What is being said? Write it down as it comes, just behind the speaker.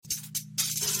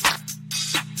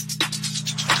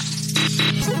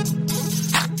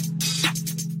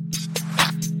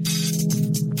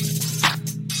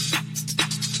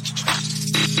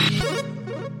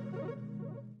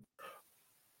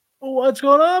What's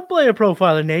going on, Player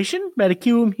Profiler Nation?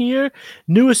 Metacuum here.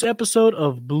 Newest episode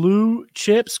of Blue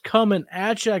Chips coming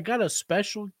at you. I got a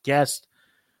special guest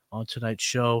on tonight's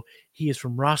show. He is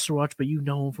from Roster Watch, but you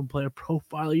know him from Player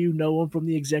Profiler. You know him from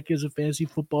the Executives of Fantasy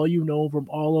Football. You know him from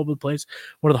all over the place.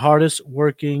 One of the hardest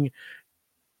working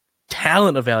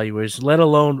talent evaluators, let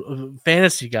alone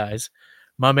fantasy guys.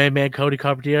 My man, Cody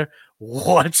Carpentier.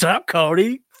 What's up,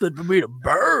 Cody? Good to meet a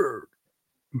bird.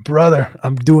 Brother,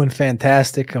 I'm doing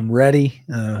fantastic. I'm ready.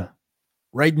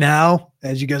 Right now,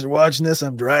 as you guys are watching this,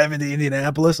 I'm driving to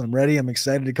Indianapolis. I'm ready. I'm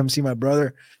excited to come see my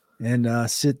brother and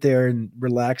sit there and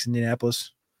relax in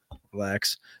Indianapolis.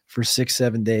 Relax for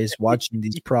 6-7 days, watching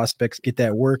these prospects get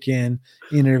that work in,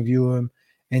 interview them,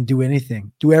 and do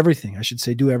anything. Do everything. I should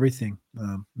say do everything.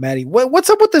 Maddie, what's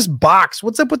up with this box?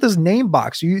 What's up with this name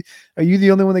box? Are you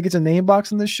the only one that gets a name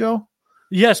box in this show?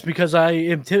 Yes, because I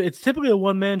am. It's typically a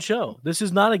one-man show. This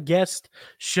is not a guest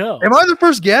show. Am I the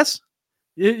first guest?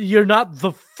 You're not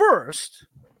the first,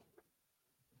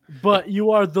 but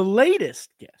you are the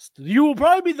latest guest. You will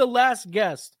probably be the last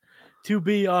guest to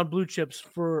be on Blue Chips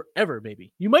forever,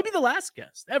 maybe. You might be the last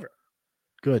guest ever.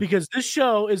 Good. Because this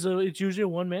show it's usually a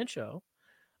one-man show.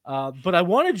 But I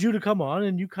wanted you to come on,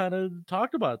 and you kind of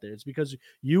talked about this because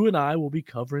you and I will be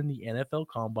covering the NFL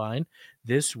Combine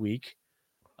this week.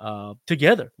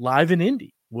 Together, live in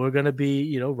Indy. We're gonna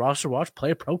be, Roster Watch,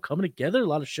 Player Pro coming together. A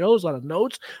lot of shows, a lot of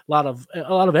notes, a lot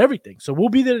of everything. So we'll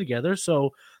be there together.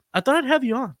 So I thought I'd have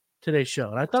you on today's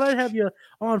show, and I thought I'd have you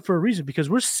on for a reason because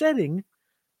we're setting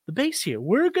the base here.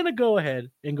 We're gonna go ahead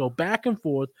and go back and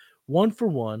forth, one for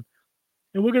one,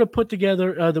 and we're gonna put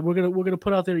together. We're gonna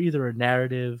put out there either a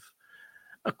narrative,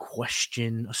 a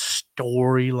question, a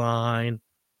storyline,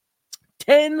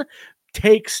 10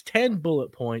 takes, 10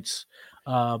 bullet points.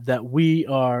 That we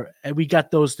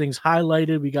got those things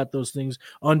highlighted, we got those things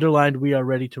underlined. We are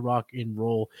ready to rock and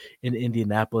roll in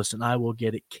Indianapolis, and I will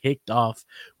get it kicked off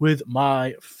with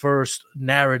my first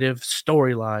narrative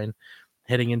storyline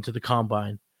heading into the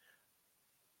Combine.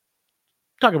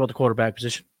 Talking about the quarterback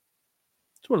position.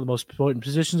 It's one of the most important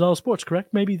positions in all sports,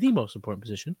 correct? Maybe the most important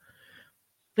position.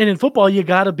 And in football, you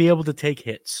got to be able to take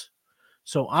hits.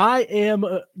 So I am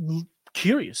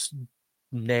curious.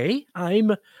 Nay,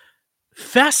 I'm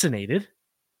fascinated.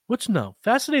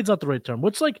 Fascinated's not the right term.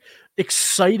 What's like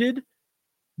excited,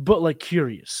 but like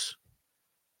curious?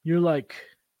 You're like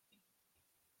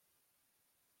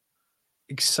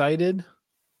excited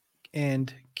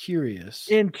and curious.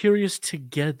 And curious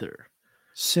together.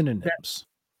 Synonyms.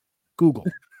 Google.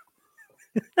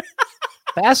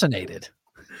 Fascinated.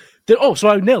 So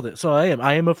I nailed it. So I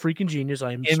am a freaking genius.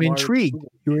 I am intrigued.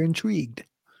 You're intrigued.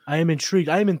 I am intrigued.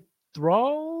 I am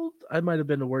enthralled. I might have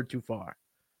been a word too far.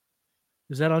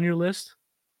 Is that on your list?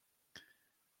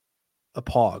 A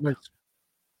pog.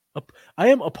 I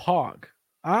am a pog.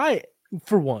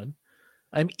 For one,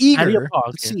 I'm eager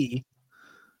to see.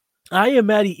 I am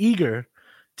Maddie eager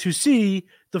to see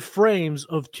the frames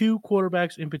of two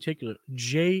quarterbacks in particular,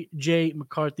 J.J.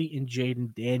 McCarthy and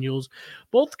Jaden Daniels.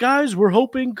 Both guys we're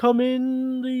hoping come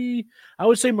in I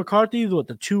would say McCarthy,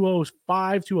 the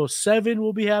 205, 207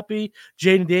 will be happy.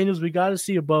 Jaden Daniels, we got to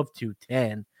see above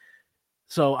 210.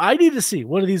 So I need to see,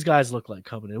 what do these guys look like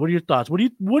coming in? What are your thoughts? What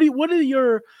are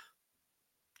your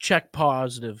check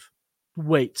positive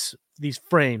weights, these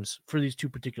frames for these two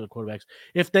particular quarterbacks?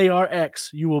 If they are X,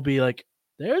 you will be like,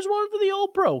 there's one for the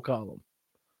old pro column.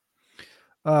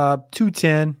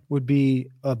 210 would be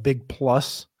a big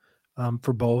plus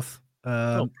for both.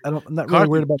 I'm not really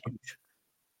worried about.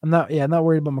 I'm not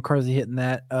worried about McCarthy hitting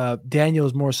that.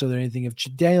 Daniels more so than anything. If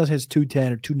Daniels hits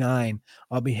 210 or 29,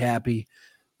 I'll be happy.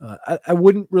 I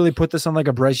wouldn't really put this on like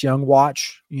a Bryce Young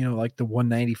watch, like the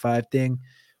 195 thing.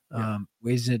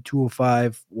 Weighs in at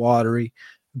 205, watery.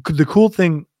 The cool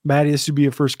thing, Maddie, this would be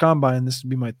your first combine. This would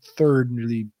be my third,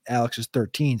 really Alex's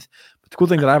 13th. But the cool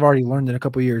thing that I've already learned in a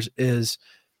couple of years is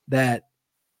that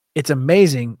it's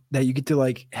amazing that you get to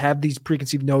like have these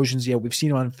preconceived notions. Yeah, we've seen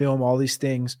them on film, all these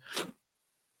things,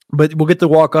 but we'll get to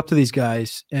walk up to these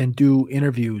guys and do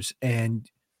interviews. And,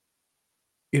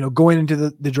 going into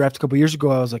the draft a couple of years ago,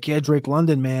 I was like, yeah, Drake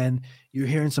London, man, you're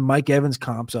hearing some Mike Evans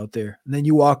comps out there. And then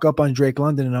you walk up on Drake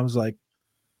London and I was like,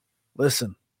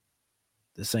 listen,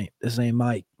 this ain't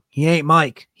Mike. He ain't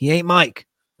Mike. He ain't Mike.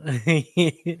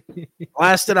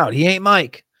 Blast it out. He ain't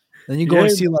Mike. Then you go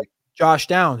and see like Josh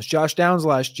Downs. Josh Downs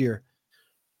last year.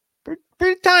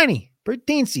 Pretty tiny. Pretty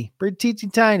teensy. Pretty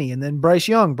teensy tiny. And then Bryce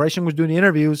Young. Bryce Young was doing the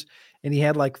interviews and he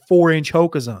had like 4-inch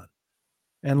Hokas on.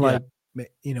 And like,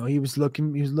 he was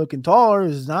looking taller.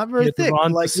 It's not very thick.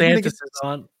 Like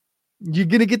you're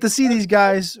gonna get to see these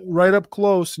guys right up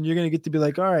close, and you're gonna get to be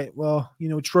like, all right, well,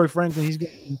 Troy Franklin, he's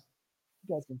getting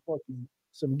got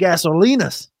some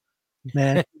gasolinas,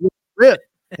 man. Rip.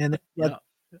 And yeah.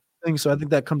 So I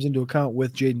think that comes into account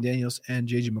with Jaden Daniels and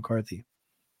JJ McCarthy.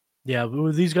 Yeah,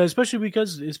 with these guys, especially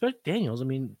Daniels. I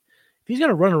mean, if he's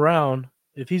gonna run around,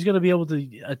 if he's gonna be able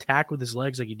to attack with his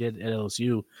legs like he did at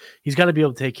LSU, he's got to be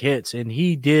able to take hits. And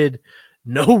he did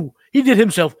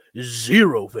himself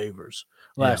zero favors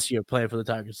last year playing for the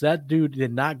Tigers. That dude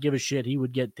did not give a shit. He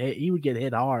would get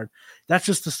hit hard. That's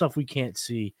just the stuff we can't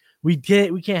see. We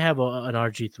can't have an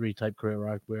RG3 type career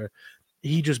arc where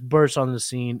he just bursts on the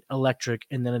scene, electric,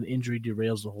 and then an injury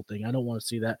derails the whole thing. I don't want to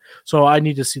see that. So I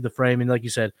need to see the frame. And like you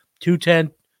said,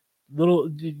 210, little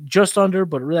just under,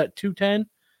 but that 210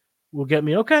 will get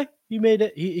me. Okay, he made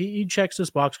it. He checks this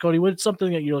box. Cody, what's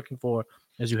something that you're looking for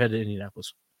as you head to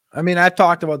Indianapolis? I mean, I've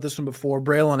talked about this one before.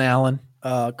 Braylon Allen,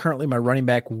 currently my running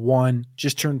back 1,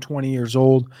 just turned 20 years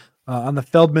old. On the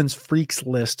Feldman's Freaks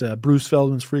list, Bruce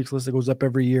Feldman's Freaks list that goes up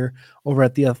every year over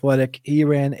at The Athletic. He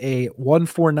ran a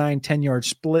 149 10-yard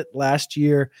split last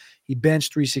year. He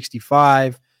benched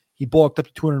 365. He bulked up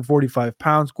to 245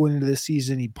 pounds going into this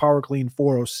season. He power cleaned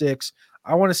 406.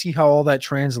 I want to see how all that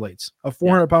translates. A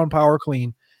 400-pound power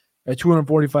clean at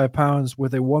 245 pounds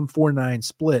with a 149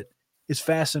 split is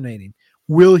fascinating.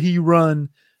 Will he run,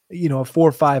 a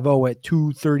 4.50 at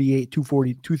 238,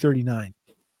 240, 239?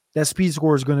 That speed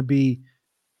score is going to be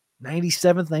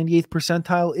 97th, 98th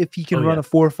percentile. If he can run a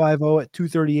 4.50 at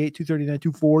 238, 239,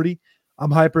 240,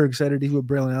 I'm hyper excited to see what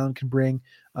Braylon Allen can bring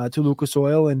to Lucas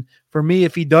Oil. And for me,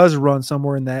 if he does run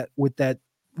somewhere in that with that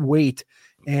weight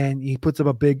and he puts up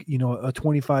a big, a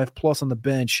 25 plus on the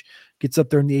bench, gets up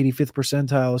there in the 85th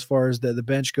percentile as far as the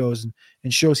bench goes,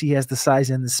 and shows he has the size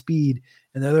and the speed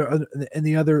and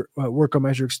the other workout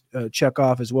metrics check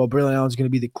off as well. Braylon Allen's going to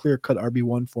be the clear cut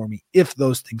RB1 for me if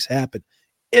those things happen.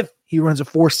 If he runs a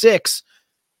 4.6,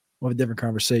 we'll have a different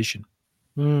conversation.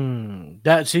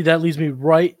 That leads me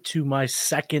right to my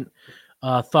second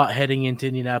thought heading into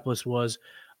Indianapolis was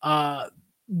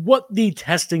what the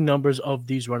testing numbers of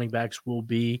these running backs will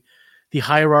be. The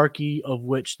hierarchy of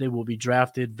which they will be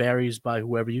drafted varies by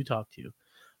whoever you talk to.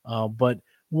 But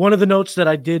one of the notes that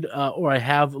I did or I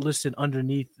have listed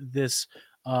underneath this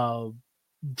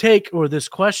take or this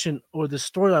question or this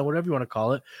storyline, whatever you want to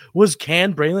call it, was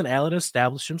can Braylon Allen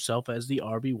establish himself as the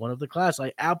RB1 of the class?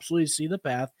 I absolutely see the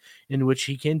path in which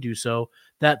he can do so.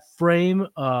 That frame,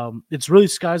 it's really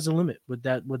sky's the limit with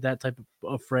that type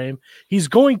of frame. He's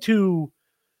going to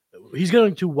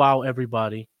wow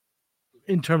everybody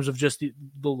in terms of just the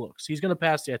looks. He's going to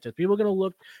pass the eye test. People are going to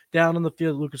look down on the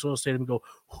field at Lucas Oil Stadium and go,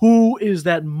 who is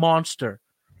that monster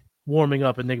warming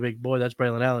up? And they go, boy, that's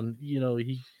Braylon Allen.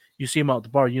 You see him out at the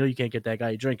bar, you can't get that guy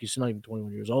a drink. He's not even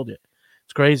 21 years old yet.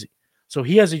 It's crazy. So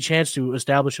he has a chance to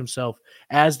establish himself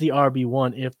as the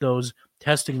RB1 if those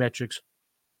testing metrics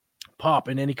pop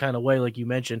in any kind of way, like you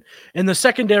mentioned. And the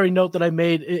secondary note that I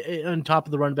made on top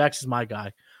of the run backs is my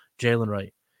guy, Jalen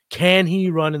Wright. Can he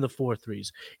run in the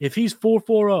 4.3s? If he's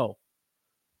 4.40,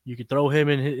 you could throw him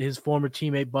in his former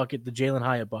teammate bucket, the Jalen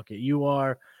Hyatt bucket. You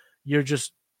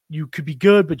could be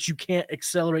good, but you can't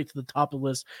accelerate to the top of the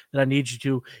list that I need you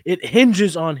to. It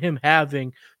hinges on him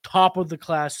having top of the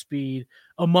class speed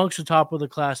amongst the top of the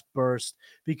class burst,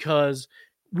 because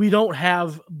we don't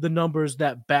have the numbers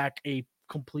that back a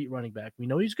complete running back. We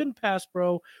know he's good in pass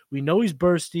pro. We know he's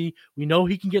bursty. We know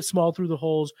he can get small through the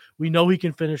holes. We know he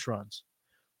can finish runs.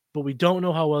 But we don't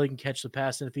know how well he can catch the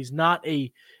pass. And if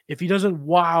he doesn't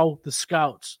wow the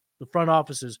scouts, the front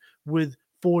offices with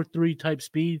 4.3 type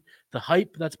speed, the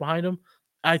hype that's behind him,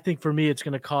 I think for me it's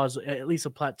going to cause at least a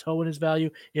plateau in his value,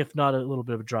 if not a little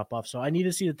bit of a drop off. So I need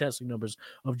to see the testing numbers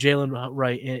of Jalen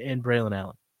Wright and Braylon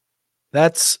Allen.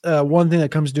 That's one thing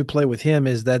that comes into play with him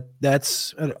is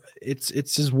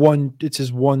it's his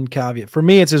one caveat. For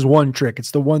me, it's his one trick.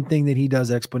 It's the one thing that he does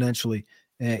exponentially.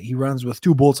 He runs with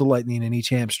 2 bolts of lightning in each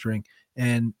hamstring.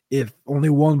 And if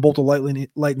only one bolt of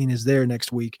lightning is there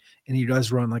next week, and he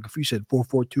does run, like if you said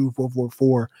 4.42,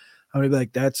 4.44, I'm going to be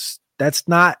like, that's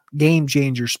not game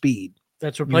changer speed.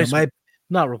 That's replacement.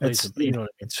 Not replacement. But you know what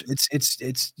I mean.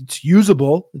 It's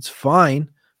usable. It's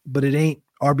fine, but it ain't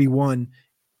RB1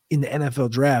 in the NFL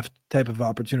draft type of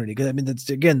opportunity. Because I mean,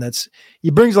 he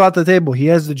brings a lot to the table. He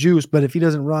has the juice, but if he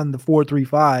doesn't run the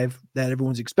 4.35 that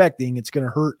everyone's expecting, it's going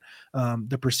to hurt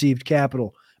the perceived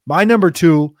capital. My number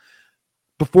 2,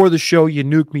 before the show, you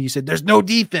nuked me. You said there's no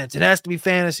defense. It has to be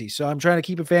fantasy. So I'm trying to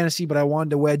keep it fantasy, but I wanted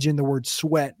to wedge in the word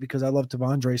sweat because I love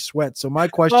T'Vondre Sweat. So my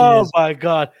question is, my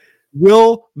God,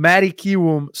 will Matty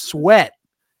Kiwoom sweat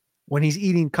when he's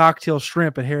eating cocktail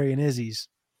shrimp at Harry and Izzy's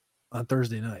on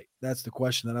Thursday night? That's the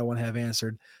question that I want to have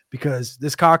answered, because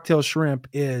this cocktail shrimp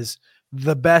is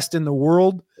the best in the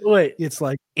world. Wait, it's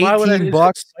like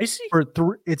 $18 spicy for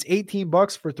three. It's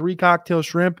 $18 for 3 cocktail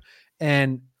shrimp.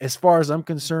 And as far as I'm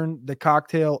concerned, the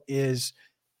cocktail is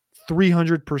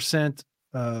 300%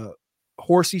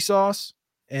 horsey sauce,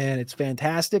 and it's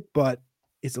fantastic, but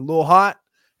it's a little hot.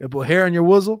 It'll put hair on your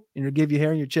wuzzle, and it'll give you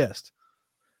hair on your chest.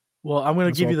 Well, I'm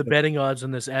going to give you the betting odds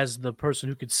on this as the person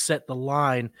who could set the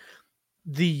line.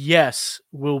 The yes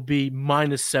will be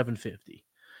minus 750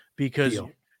 because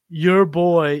your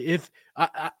boy,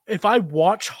 if I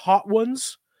watch Hot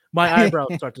Ones, my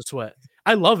eyebrows start to sweat.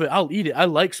 I love it. I'll eat it. I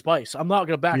like spice. I'm not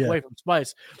going to back away from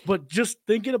spice, but just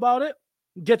thinking about it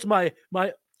gets my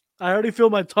I already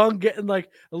feel my tongue getting like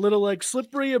a little like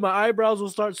slippery, and my eyebrows will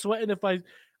start sweating if I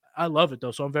love it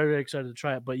though, so I'm very, very excited to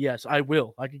try it. But yes, I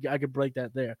will. I could break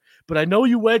that there. But I know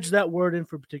you wedged that word in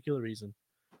for a particular reason.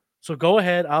 So go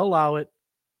ahead. I'll allow it.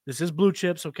 This is blue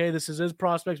chips, okay? This is his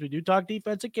prospects. We do talk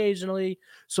defense occasionally.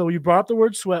 So you brought up the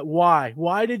word sweat. Why?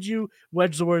 Why did you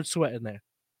wedge the word sweat in there?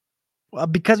 Well,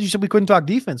 because you said we couldn't talk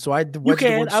defense, so I wedged the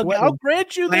word sweat. I'll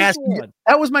grant you this one.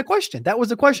 That was my question. That was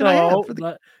the question I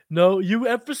had. No, you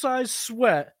emphasize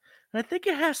sweat. And I think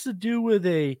it has to do with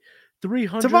a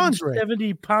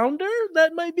 370-pounder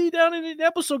that might be down in an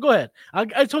episode. Go ahead.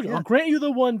 I told you, I'll grant you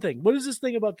the one thing. What is this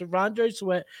thing about T'Vondre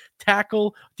Sweat,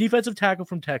 defensive tackle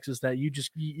from Texas that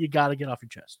you got to get off your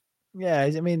chest? Yeah,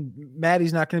 I mean,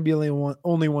 Maddie's not going to be the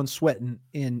only one sweating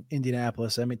in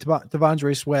Indianapolis. I mean,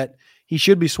 T'Vondre Sweat, he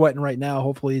should be sweating right now.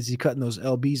 Hopefully, he's cutting those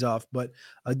LBs off, but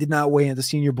did not weigh in at the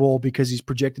Senior Bowl because he's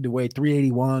projected to weigh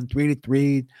 381,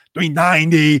 383,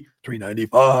 390,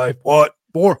 395. What?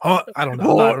 400? I don't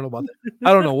know. I don't know about that.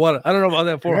 I don't know about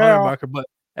that 400 marker, but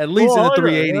at least in the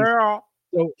 380.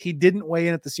 So he didn't weigh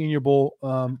in at the Senior Bowl.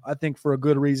 I think for a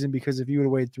good reason, because if he would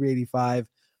have weighed 385,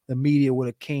 the media would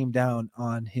have came down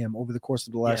on him over the course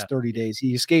of the last 30 days.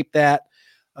 He escaped that.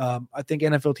 I think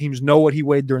NFL teams know what he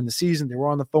weighed during the season. They were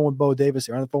on the phone with Bo Davis.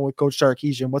 They were on the phone with Coach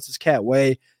Sarkisian. What's his cat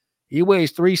weigh? He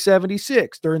weighs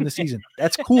 376 during the season.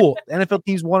 That's cool. NFL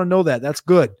teams want to know that. That's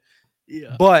good.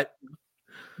 Yeah. But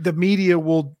the media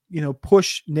will,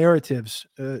 push narratives,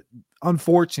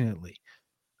 unfortunately.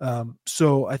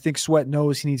 So I think Sweat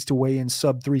knows he needs to weigh in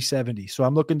sub 370. So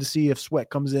I'm looking to see if Sweat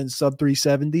comes in sub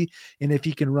 370 and if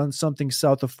he can run something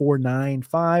south of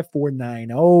 495,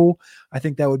 490. I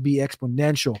think that would be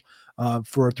exponential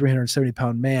for a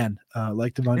 370-pound man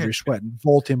like T'Vondre Sweat and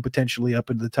vault him potentially up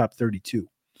into the top 32.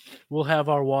 We'll have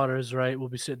our waters, right? We'll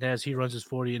be sitting as he runs his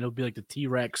 40, and it'll be like the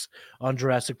T-Rex on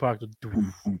Jurassic Park.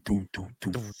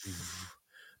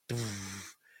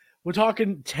 We're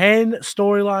talking 10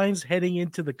 storylines heading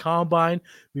into the combine.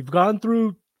 We've gone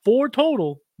through 4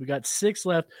 total. We got 6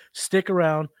 left. Stick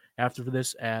around after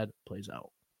this ad plays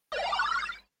out.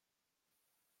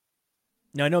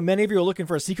 Now, I know many of you are looking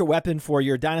for a secret weapon for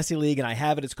your Dynasty League, and I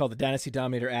have it. It's called the Dynasty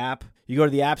Dominator app. You go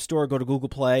to the App Store, go to Google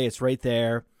Play. It's right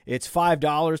there. It's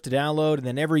 $5 to download, and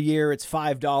then every year it's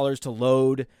 $5 to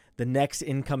load the next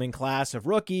incoming class of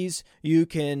rookies. You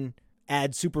can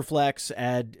add Superflex,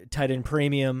 add tight end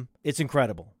premium. It's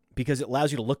incredible because it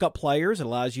allows you to look up players. It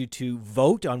allows you to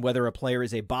vote on whether a player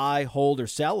is a buy, hold, or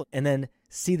sell, and then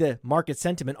see the market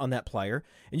sentiment on that player.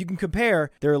 And you can compare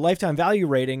their lifetime value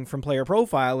rating from Player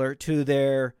Profiler to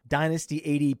their Dynasty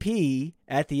ADP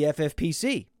at the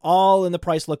FFPC, all in the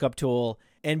price lookup tool.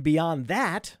 And beyond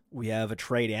that, we have a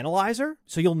trade analyzer,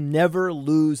 so you'll never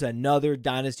lose another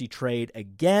Dynasty trade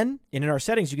again. And in our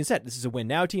settings, you can set this is a win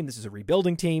now team, this is a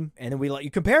rebuilding team, and then we let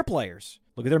you compare players.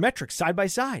 Look at their metrics side by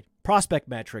side, prospect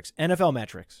metrics, NFL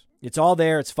metrics. It's all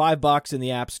there. It's $5 in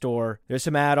the App Store. There's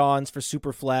some add-ons for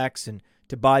Superflex and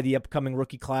to buy the upcoming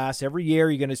rookie class. Every year,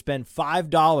 you're going to spend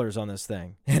 $5 on this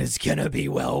thing, and it's going to be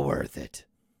well worth it.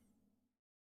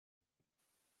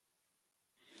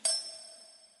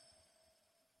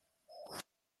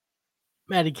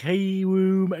 Matty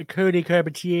Kiwoom, Cody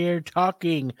Carpentier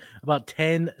talking about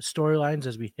 10 storylines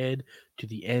as we head to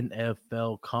the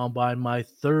NFL Combine. My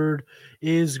third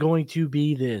is going to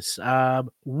be this.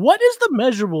 What is the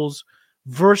measurables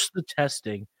versus the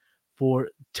testing for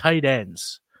tight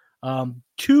ends?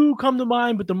 2 come to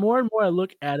mind, but the more and more I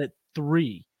look at it,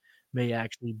 3 may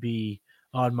actually be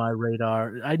on my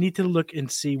radar. I need to look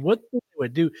and see what they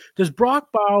would do. Does Brock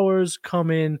Bowers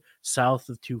come in south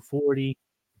of 240?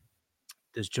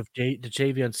 Does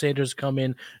Javion Sanders come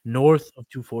in north of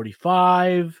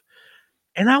 245?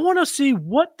 And I want to see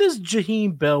what does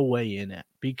Jaheim Bell weigh in at,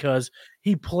 because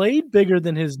he played bigger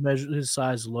than his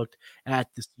size looked at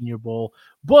the Senior Bowl,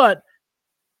 but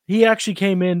he actually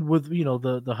came in with,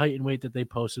 the height and weight that they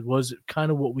posted was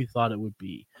kind of what we thought it would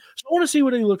be. So I want to see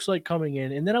what he looks like coming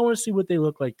in, and then I want to see what they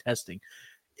look like testing.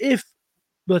 If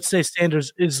let's say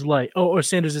Sanders is light, or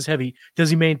Sanders is heavy, does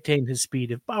he maintain his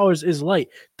speed? If Bowers is light,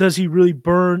 does he really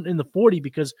burn in the 40?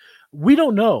 Because we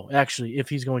don't know, actually, if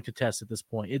he's going to test at this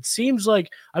point. It seems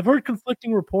like I've heard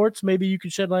conflicting reports. Maybe you can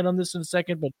shed light on this in a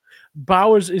second, but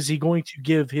Bowers, is he going to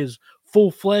give his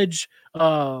full-fledged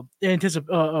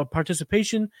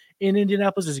participation in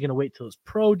Indianapolis? Is he going to wait till his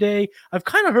pro day? I've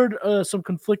kind of heard some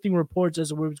conflicting reports as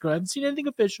to where it's going. I haven't seen anything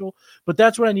official, but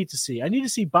that's what I need to see. I need to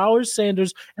see Bowers,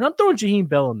 Sanders, and I'm throwing Jaheim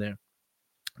Bell in there.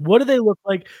 What do they look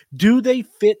like? Do they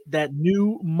fit that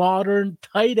new modern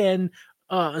tight end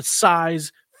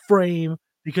size frame?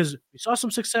 Because we saw some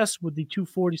success with the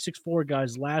 240, 6'4"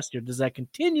 guys last year. Does that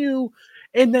continue?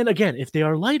 And then again, if they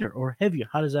are lighter or heavier,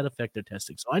 how does that affect their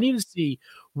testing? So I need to see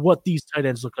what these tight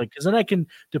ends look like, because then I can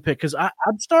depict. Because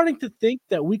I'm starting to think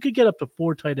that we could get up to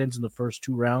 4 tight ends in the first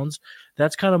 2 rounds.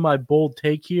 That's kind of my bold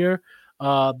take here.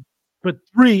 But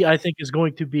 3, I think, is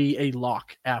going to be a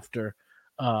lock after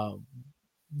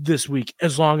this week,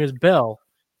 as long as Bell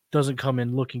doesn't come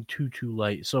in looking too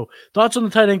light. So thoughts on the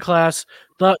tight end class,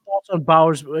 thoughts on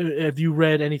Bowers. Have you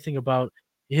read anything about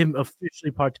him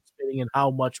officially participating, and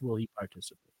how much will he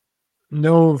participate?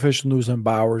 No official news on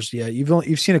Bowers yet.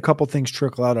 You've seen a couple things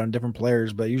trickle out on different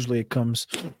players, but usually it comes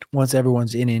once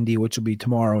everyone's in Indy, which will be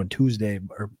tomorrow and Tuesday,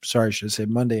 or sorry, I should say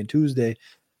Monday and Tuesday.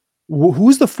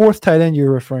 Who's the 4th tight end you're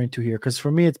referring to here? Because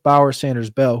for me, it's Bowers, Sanders,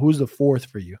 Bell. Who's the 4th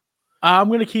for you? I'm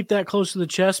going to keep that close to the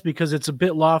chest because it's a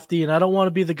bit lofty, and I don't want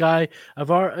to be the guy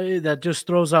that just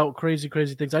throws out crazy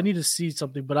things. I need to see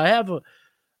something, but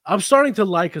I'm starting to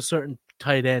like a certain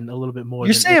tight end a little bit more.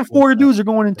 You're saying 4 dudes are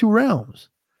going in 2 rounds.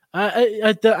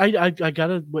 I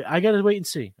gotta wait and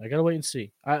see.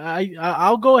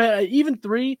 I'll go ahead. Even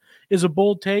 3 is a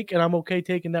bold take, and I'm okay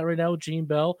taking that right now with Jaheim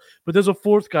Bell. But there's a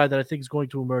 4th guy that I think is going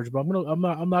to emerge. But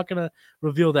I'm not gonna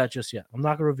reveal that just yet. I'm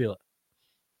not gonna reveal it.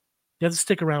 You have to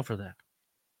stick around for that.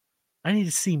 I need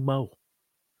to see Mo.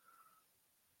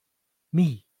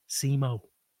 See Mo.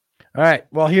 All right.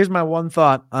 Well, here's my one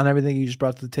thought on everything you just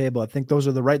brought to the table. I think those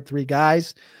are the right 3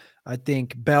 guys. I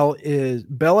think Bell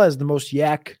has the most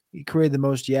yak. He created the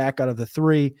most yak out of the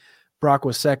 3. Brock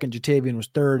was 2nd. Jatavian was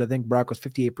 3rd. I think Brock was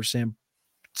 58%.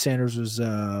 Sanders was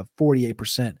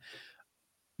 48%.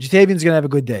 Jatavian's going to have a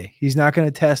good day. He's not going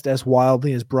to test as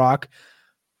wildly as Brock.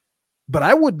 But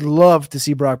I would love to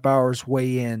see Brock Bowers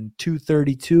weigh in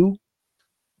 232,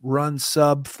 run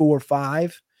sub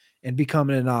 4.5, and become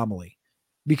an anomaly.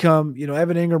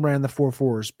 Evan Ingram ran the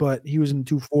 4.4s, but he was in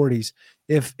the 240s.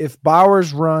 If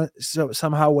Bowers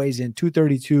somehow weighs in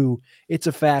 232, it's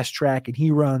a fast track, and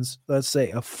he runs, let's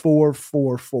say, a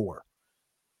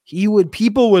 4.44.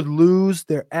 People would lose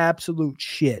their absolute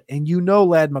shit. And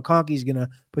Ladd McConkey's going to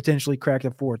potentially crack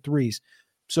the 4.3s.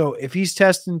 So if he's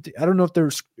testing, I'm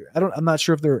not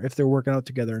sure if they're working out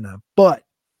together or not. But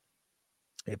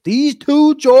if these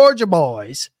 2 Georgia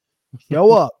boys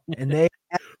show up and they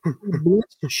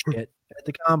blitz the shit at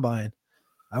the combine,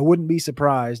 I wouldn't be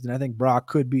surprised. And I think Brock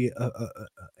could be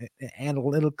an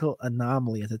analytical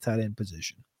anomaly at the tight end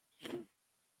position.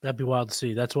 That'd be wild to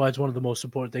see. That's why it's one of the most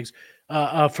important things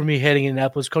for me heading in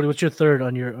Indianapolis. Cody, what's your 3rd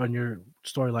on your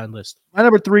storyline list? My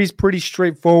number 3 is pretty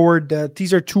straightforward.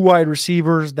 These are 2 wide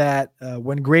receivers that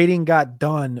when grading got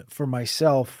done for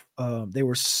myself, they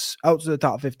were out to the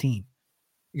top 15.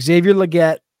 Xavier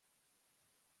Legette,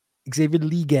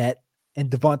 and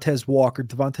Devontae Walker.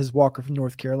 Devontae Walker from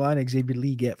North Carolina, Xavier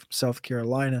Legette from South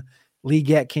Carolina.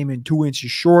 Legette came in 2 inches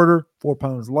shorter, 4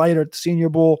 pounds lighter at the Senior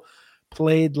Bowl,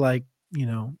 played like,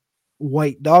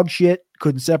 white dog shit,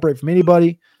 couldn't separate from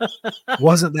anybody.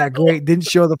 Wasn't that great. Didn't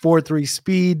show the 4.3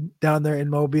 speed down there in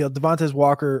Mobile. Devontae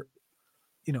Walker,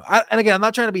 and again, I'm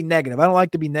not trying to be negative. I don't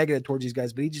like to be negative towards these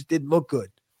guys, but he just didn't look good.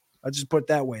 I'll just put it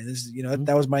that way. This is,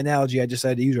 that was my analogy I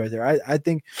decided to use right there. I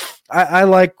think I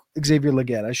like Xavier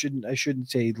Legette. I shouldn't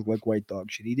say he looked like white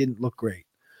dog shit. He didn't look great.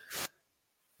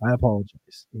 I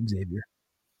apologize, Xavier.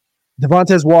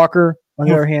 Devontae Walker, on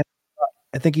the other hand,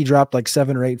 I think he dropped like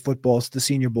 7 or 8 footballs to the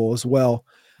Senior Bowl as well.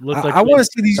 I want to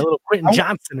see these. A little Quentin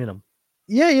Johnson in him.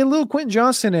 Yeah, a little Quentin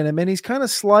Johnson in him, and he's kind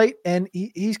of slight, and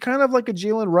he's kind of like a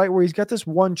Jalen Wright, where he's got this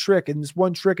one trick, and this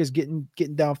one trick is getting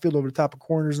downfield over the top of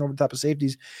corners and over the top of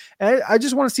safeties. And I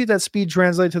just want to see that speed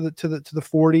translate to the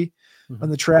 40 on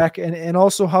the track, and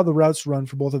also how the routes run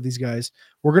for both of these guys.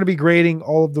 We're going to be grading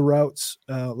all of the routes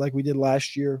like we did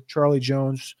last year. Charlie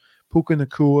Jones, Puka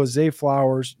Nacua, Zay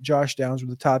Flowers, Josh Downs were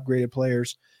the top graded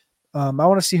players. I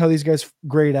want to see how these guys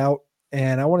grade out,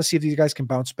 and I want to see if these guys can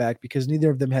bounce back, because neither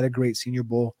of them had a great Senior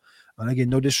Bowl. Again,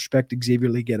 no disrespect to Xavier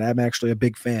Legette. I'm actually a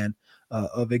big fan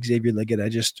of Xavier Legette. I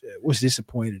just was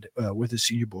disappointed with the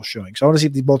Senior Bowl showing. So I want to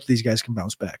see if both of these guys can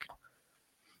bounce back.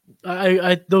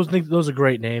 Those are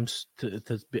great names to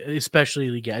especially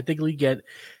Liget. I think Liget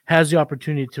has the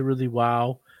opportunity to really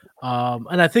wow.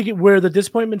 And I think where the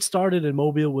disappointment started in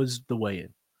Mobile was the weigh-in.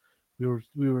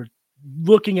 We were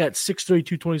looking at 6'3",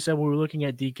 227. We were looking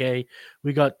at DK.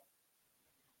 We got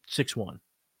 6'1".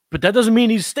 But that doesn't mean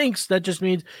he stinks. That just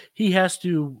means he has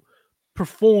to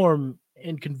perform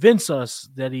and convince us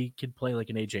that he can play like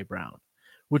an AJ Brown,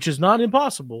 which is not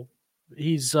impossible.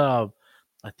 He's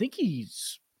I think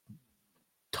he's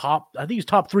top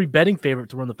 3 betting favorite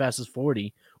to run the fastest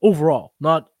 40 overall.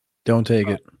 Don't take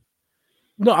it.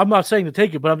 No, I'm not saying to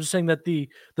take it, but I'm just saying that the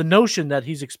notion that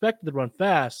he's expected to run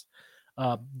fast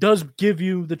does give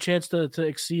you the chance to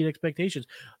exceed expectations.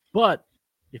 But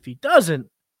if he doesn't,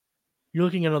 you're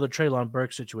looking at another Treylon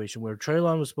Burks situation where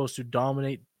Treylon was supposed to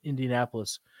dominate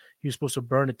Indianapolis. He was supposed to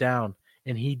burn it down,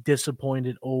 and he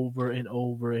disappointed over and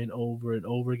over and over and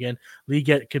over again.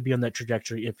 Liget could be on that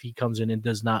trajectory if he comes in and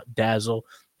does not dazzle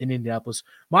in Indianapolis.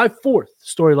 My fourth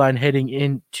storyline heading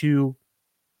into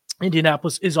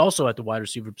Indianapolis is also at the wide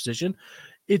receiver position.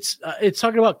 It's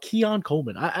talking about Keon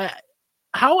Coleman.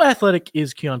 How athletic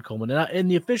is Keon Coleman?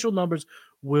 And the official numbers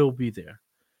will be there.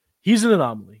 He's an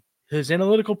anomaly. His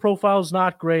analytical profile is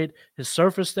not great. His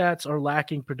surface stats are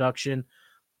lacking production.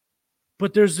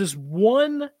 But there's this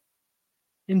one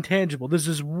intangible. There's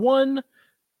this one,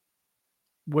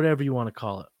 whatever you want to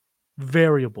call it,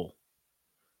 variable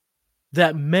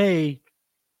that may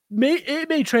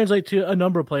translate to a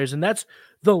number of players, and that's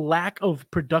the lack of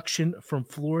production from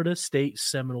Florida State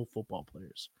Seminole football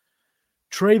players.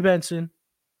 Trey Benson,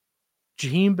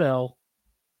 Jaheim Bell,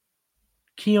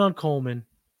 Keon Coleman,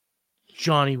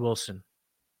 Johnny Wilson.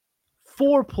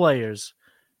 4 players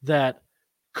that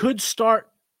could start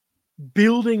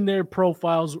building their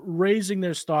profiles, raising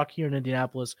their stock here in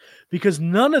Indianapolis, because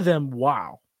none of them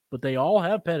wow, but they all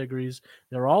have pedigrees.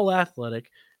 They're all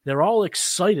athletic. They're all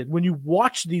excited. When you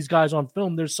watch these guys on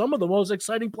film, they're some of the most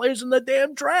exciting players in the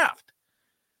damn draft.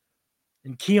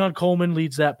 And Keon Coleman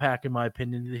leads that pack, in my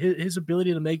opinion. His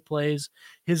ability to make plays,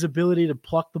 his ability to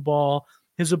pluck the ball,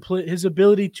 his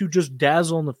ability to just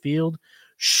dazzle on the field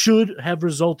should have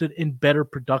resulted in better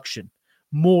production.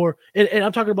 More, and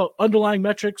I'm talking about underlying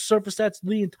metrics, surface stats,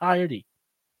 the entirety.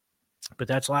 But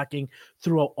that's lacking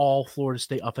throughout all Florida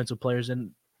State offensive players.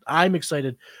 And I'm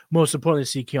excited, most importantly, to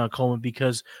see Keon Coleman,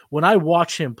 because when I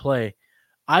watch him play,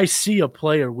 I see a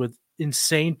player with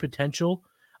insane potential.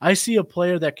 I see a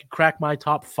player that could crack my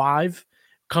top 5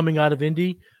 coming out of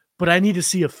Indy, but I need to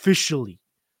see officially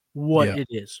what it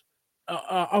is.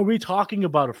 Are we talking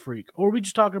about a freak, or are we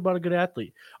just talking about a good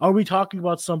athlete? Are we talking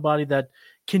about somebody that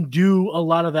can do a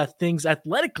lot of that things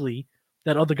athletically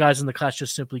that other guys in the class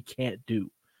just simply can't do?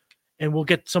 And we'll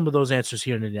get some of those answers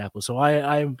here in Indianapolis. So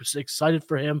I am excited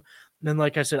for him. And then,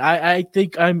 like I said, I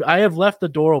think I have left the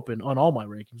door open on all my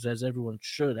rankings, as everyone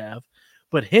should have.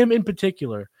 But him in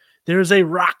particular, there is a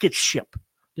rocket ship.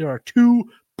 There are 2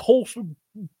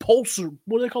 pulsar,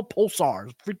 what do they call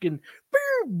pulsars? Freaking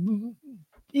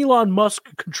Elon Musk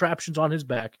contraptions on his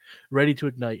back, ready to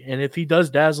ignite. And if he does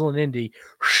dazzle in Indy,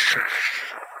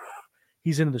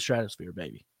 he's into the stratosphere,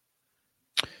 baby.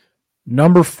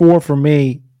 Number 4 for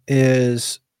me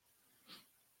is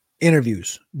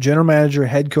interviews. General manager,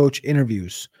 head coach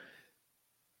interviews.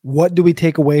 What do we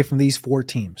take away from these 4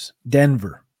 teams?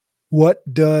 Denver. What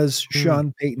does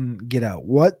Sean Payton get out?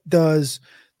 What does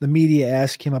the media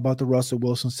ask him about the Russell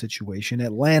Wilson situation?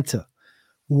 Atlanta.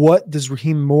 What does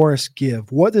Raheem Morris give?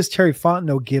 What does Terry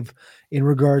Fontenot give in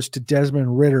regards to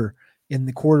Desmond Ridder in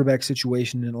the quarterback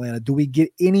situation in Atlanta? Do we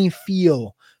get any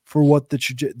feel for what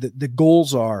the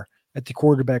goals are at the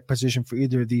quarterback position for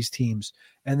either of these teams?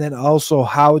 And then also,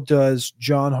 how does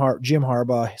Jim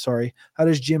Harbaugh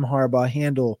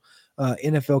handle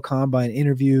NFL Combine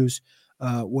interviews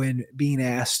when being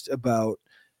asked about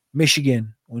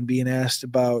Michigan, when being asked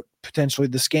about potentially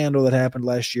the scandal that happened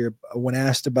last year, when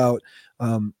asked about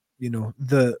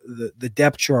the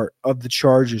depth chart of the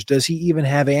Chargers? Does he even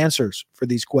have answers for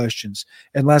these questions?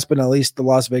 And last but not least, the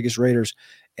Las Vegas Raiders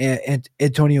and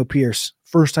Antonio Pierce,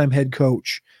 first-time head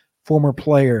coach, former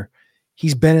player.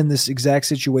 He's been in this exact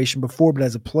situation before, but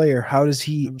as a player, how does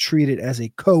he treat it as a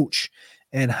coach,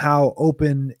 and how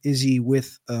open is he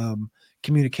with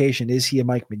communication? Is he a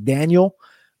Mike McDaniel,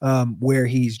 where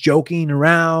he's joking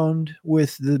around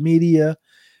with the media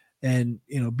and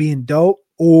being dope,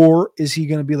 or is he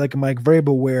going to be like a Mike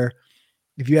Vrabel, where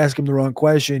if you ask him the wrong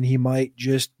question, he might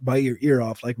just bite your ear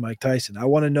off like Mike Tyson? I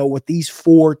want to know what these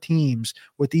 4 teams,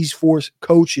 what these 4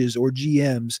 coaches or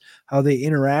GMs, how they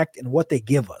interact and what they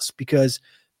give us, because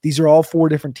These are all 4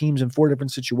 different teams in 4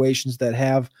 different situations that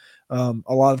have a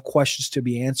lot of questions to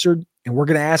be answered, and we're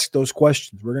going to ask those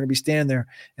questions. We're going to be standing there,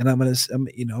 and I'm going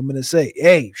to say,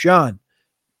 hey, Sean,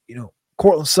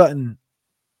 Cortland Sutton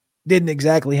didn't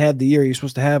exactly have the year he was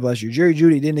supposed to have last year. Jerry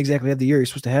Jeudy didn't exactly have the year he was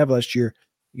supposed to have last year.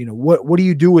 What do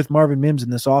you do with Marvin Mims in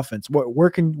this offense? Where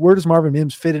does Marvin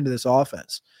Mims fit into this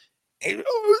offense?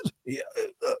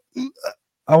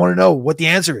 I want to know what the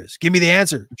answer is. Give me the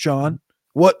answer, Sean.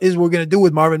 What is we're going to do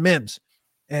with Marvin Mims?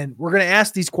 And we're going to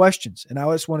ask these questions. And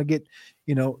I just want to get,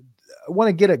 I want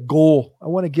to get a goal. I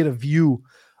want to get a view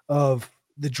of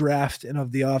the draft and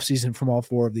of the offseason from all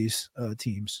 4 of these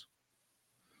teams.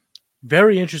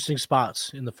 Very interesting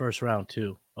spots in the first round,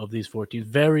 too, of these 4 teams.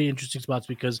 Very interesting spots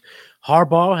because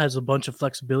Harbaugh has a bunch of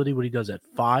flexibility what he does at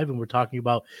 5. And we're talking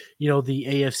about, the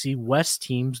AFC West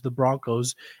teams, the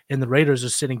Broncos and the Raiders are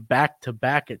sitting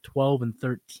back-to-back at 12 and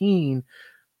 13.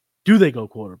 Do they go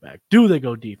quarterback? Do they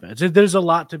go defense? There's a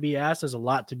lot to be asked. There's a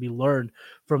lot to be learned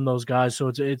from those guys. So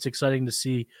it's exciting to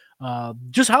see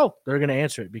just how they're going to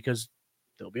answer it because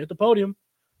they'll be at the podium.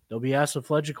 They'll be asked a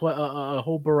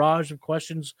whole barrage of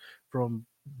questions from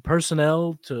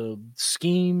personnel to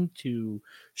scheme to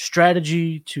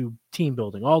strategy to team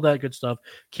building, all that good stuff.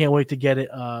 Can't wait to get it.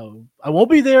 I won't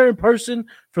be there in person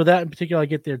for that in particular. I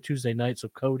get there Tuesday night. So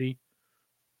Cody,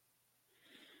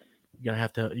 you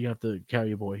have to carry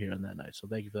your boy here on that night. So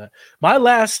thank you for that. My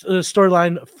last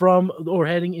storyline from or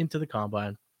heading into the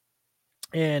combine.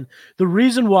 And the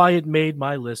reason why it made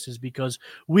my list is because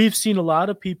we've seen a lot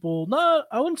of people,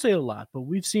 I wouldn't say a lot, but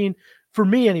we've seen, for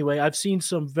me anyway, I've seen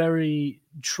some very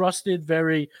trusted,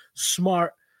 very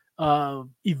smart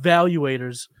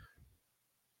evaluators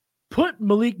put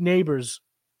Malik Neighbors,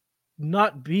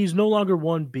 he's no longer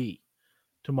 1B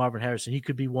to Marvin Harrison. He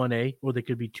could be 1A or they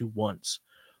could be 2 1s.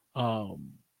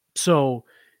 So,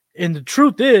 and the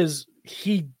truth is,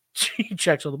 he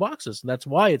checks all the boxes, and that's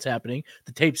why it's happening.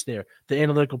 The tape's there, the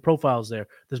analytical profile's there,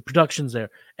 the production's there,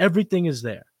 everything is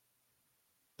there.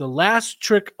 The last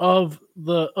trick of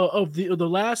the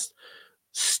last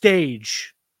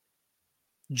stage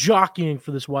jockeying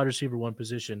for this wide receiver 1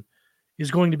 position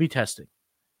is going to be testing.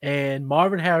 And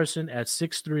Marvin Harrison at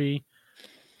 6'3"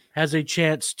 has a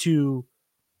chance to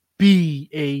be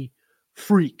a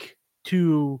freak,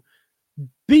 to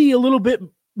be a little bit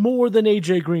more than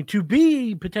AJ Green, to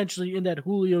be potentially in that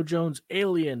Julio Jones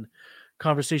alien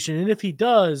conversation. And if he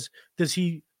does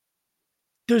he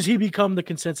become the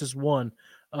consensus 1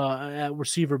 at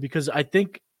receiver? Because I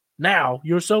think now,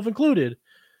 yourself included,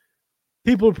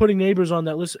 people are putting Neighbors on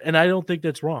that list, and I don't think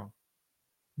that's wrong.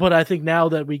 But I think now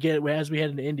that as we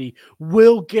head into Indy,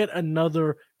 we'll get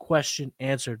another question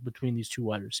answered between these 2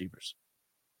 wide receivers.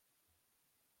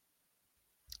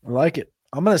 I like it.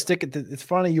 I'm going to stick it. It's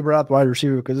funny you brought up wide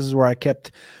receiver because this is where I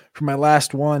kept for my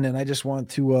last one, and I just want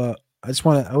to. I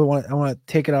want to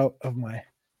take it out of my.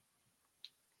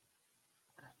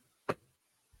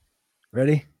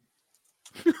 Ready?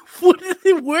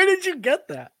 Where did you get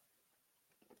that?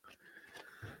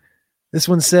 This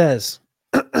one says,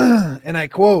 and I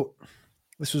quote,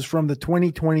 this was from the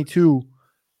 2022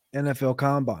 NFL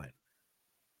Combine.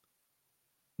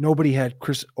 Nobody had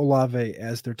Chris Olave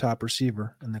as their top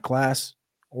receiver in the class,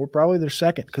 or probably their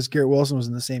second, because Garrett Wilson was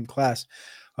in the same class.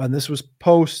 And this was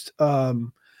post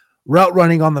route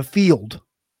running on the field.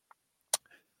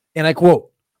 And I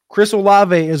quote, Chris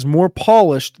Olave is more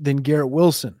polished than Garrett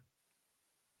Wilson,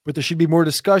 but there should be more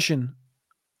discussion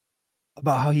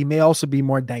about how he may also be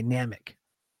more dynamic.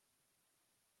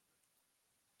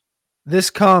 This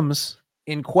comes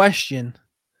in question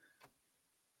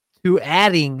to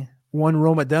adding one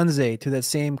Rome Odunze to that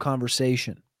same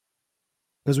conversation.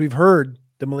 Because we've heard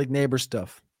the Malik Neighbors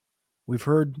stuff. We've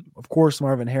heard, of course,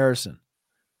 Marvin Harrison.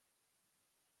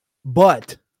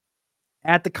 But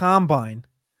at the combine,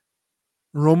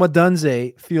 Rome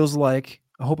Odunze feels like,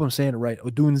 I hope I'm saying it right,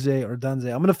 Odunze or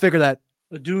Dunze. I'm going to figure that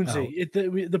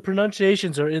Odunze. The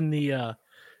pronunciations are in the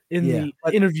the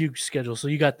interview schedule, so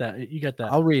you got that.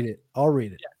 I'll read it.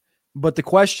 Yeah. But the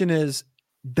question is,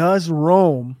 does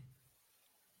Rome?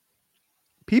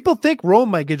 People think Rome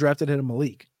might get drafted ahead of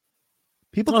Malik.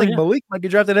 People think Malik might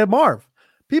get drafted ahead of Marv.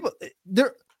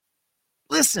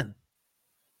 Listen,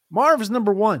 Marv is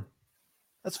number 1.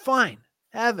 That's fine.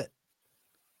 Have it.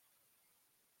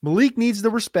 Malik needs the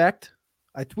respect.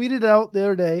 I tweeted out the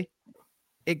other day.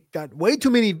 It got way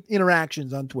too many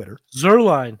interactions on Twitter.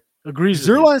 Zerline agrees.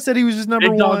 Zerline said he was his number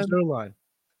Big 1. Zerline.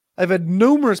 I've had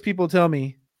numerous people tell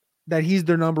me that he's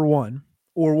their number 1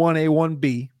 or 1A,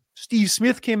 1B. Steve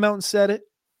Smith came out and said it.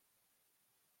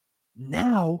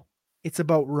 Now it's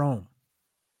about Rome.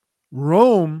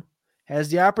 Rome has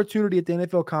the opportunity at the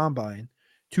NFL Combine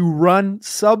to run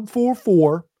sub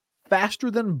 4.4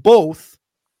 faster than both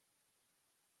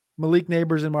Malik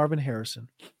Nabers and Marvin Harrison,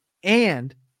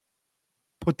 and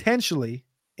potentially,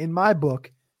 in my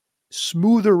book,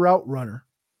 smoother route runner.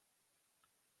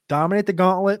 Dominate the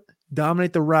gauntlet,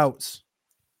 dominate the routes,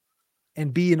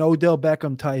 and be an Odell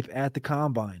Beckham type at the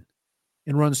combine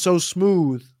and run so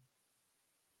smooth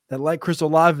that, like Chris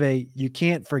Olave, you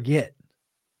can't forget.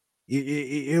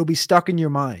 It'll be stuck in your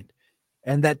mind,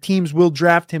 and that teams will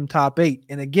draft him top 8.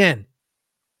 And again,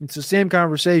 it's the same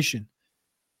conversation.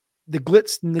 The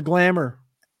glitz and the glamour.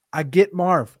 I get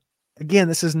Marv. Again,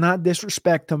 this is not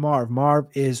disrespect to Marv. Marv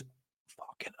is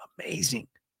fucking amazing.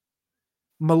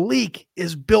 Malik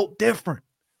is built different.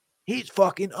 He's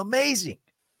fucking amazing.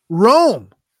 Rome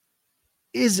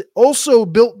is also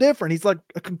built different. He's like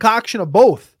a concoction of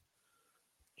both.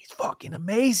 He's fucking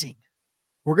amazing.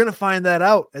 We're going to find that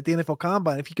out at the NFL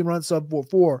Combine if he can run sub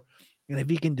 4.4 and if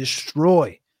he can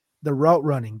destroy the route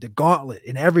running, the gauntlet,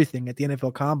 and everything at the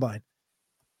NFL Combine.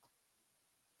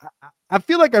 I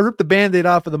feel like I ripped the Band-Aid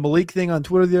off of the Malik thing on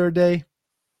Twitter the other day,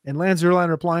 and Lance Zierlein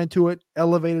replying to it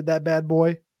elevated that bad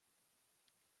boy.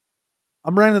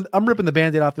 I'm ripping the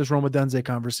Band-Aid off this Rome Odunze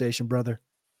conversation, brother.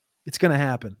 It's going to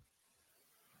happen.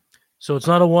 So it's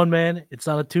not a one-man, it's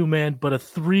not a two-man, but a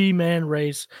three-man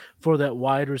race for that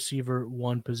wide receiver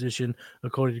 1 position,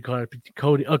 according to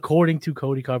Cody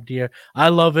Carpentier. I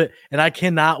love it, and I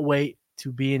cannot wait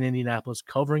to be in Indianapolis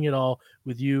covering it all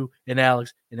with you and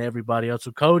Alex and everybody else.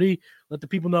 So, Cody, let the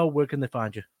people know, where can they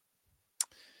find you?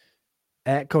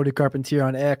 At Cody Carpentier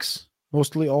on X.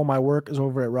 Mostly all my work is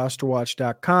over at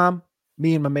rosterwatch.com.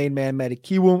 Me and my main man, Matty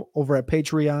Kiwoom, over at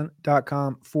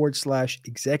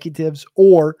patreon.com/executives,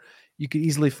 or you can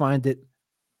easily find it,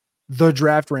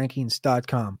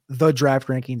 thedraftrankings.com.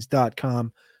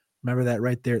 Thedraftrankings.com. Remember that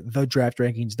right there,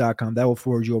 thedraftrankings.com. That will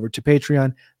forward you over to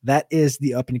Patreon. That is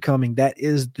the up and coming. That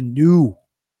is the new.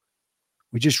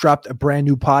 We just dropped a brand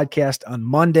new podcast on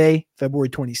Monday, February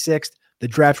 26th, the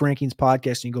Draft Rankings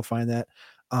podcast. You can go find that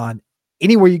on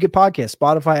anywhere you get podcasts,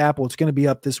 Spotify, Apple. It's going to be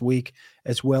up this week,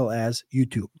 as well as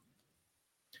YouTube.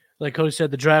 Like Cody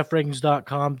said,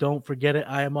 thedraftrankings.com. Don't forget it.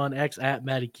 I am on X at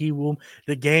Matty Kiwoom.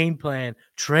 The game plan,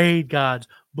 trade gods,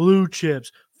 blue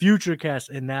chips, Futurecast,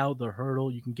 and now the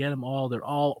Hurdle. You can get them all. They're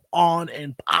all on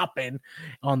and popping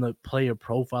on the Player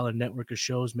Profiler network of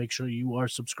shows. Make sure you are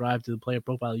subscribed to the Player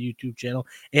Profiler YouTube channel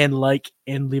and like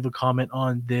and leave a comment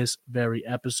on this very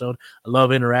episode. I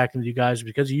love interacting with you guys.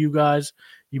 Because of you guys,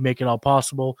 you make it all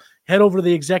possible. Head over to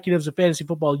the Executives of Fantasy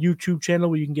Football YouTube channel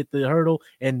where you can get the Hurdle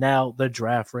and now the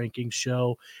Draft Rankings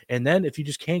show. And then if you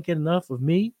just can't get enough of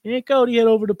me and Cody, head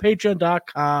over to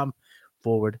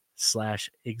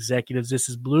patreon.com/executives. This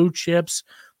is Blue Chips,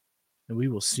 and we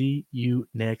will see you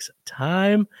next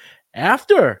time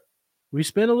after we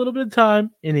spend a little bit of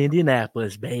time in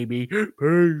Indianapolis, baby.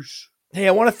 Peace. Hey,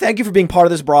 I want to thank you for being part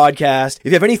of this broadcast. If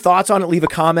you have any thoughts on it, leave a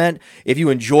comment. If you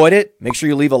enjoyed it, make sure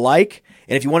you leave a like.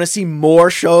 And if you want to see more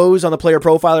shows on the Player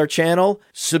Profiler channel,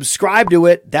 subscribe to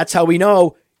it. That's how we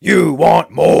know you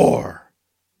want more.